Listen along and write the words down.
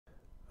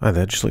Hi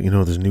there, just let you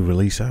know there's a new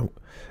release out,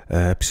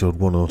 episode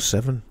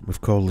 107. We've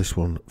called this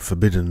one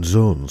Forbidden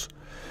Zones.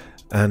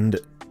 And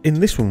in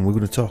this one we're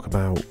going to talk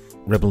about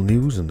rebel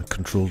news and the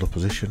controlled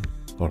opposition,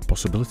 or a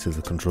possibility of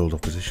the controlled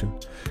opposition,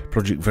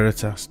 Project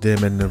Veritas,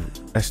 Dame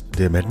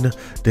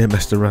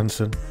Esther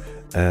Ranson,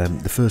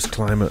 the first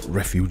climate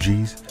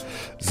refugees,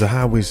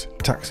 Zahawi's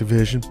tax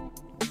evasion.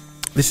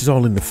 This is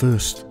all in the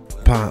first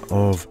part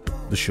of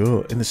the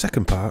show. In the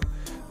second part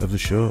of the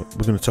show,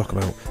 we're going to talk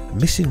about a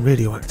missing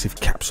radioactive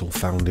capsule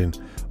found in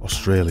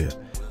Australia,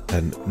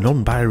 and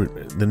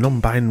the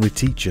non-binary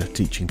teacher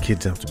teaching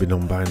kids how to be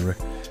non-binary,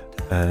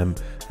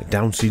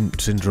 Down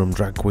syndrome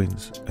drag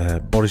queens,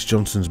 Boris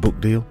Johnson's book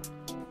deal.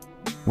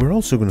 We're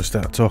also going to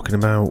start talking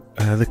about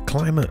the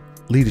climate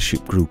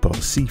leadership group, or the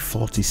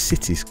C40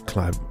 Cities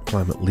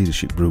climate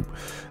leadership group,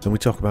 and we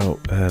talk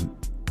about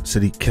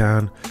Sadiq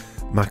Khan,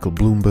 Michael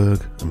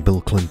Bloomberg and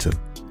Bill Clinton.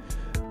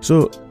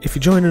 So if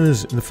you're joining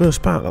us in the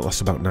first part, that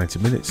lasts about 90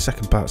 minutes.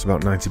 Second part's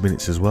about 90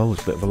 minutes as well.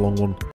 It's a bit of a long one.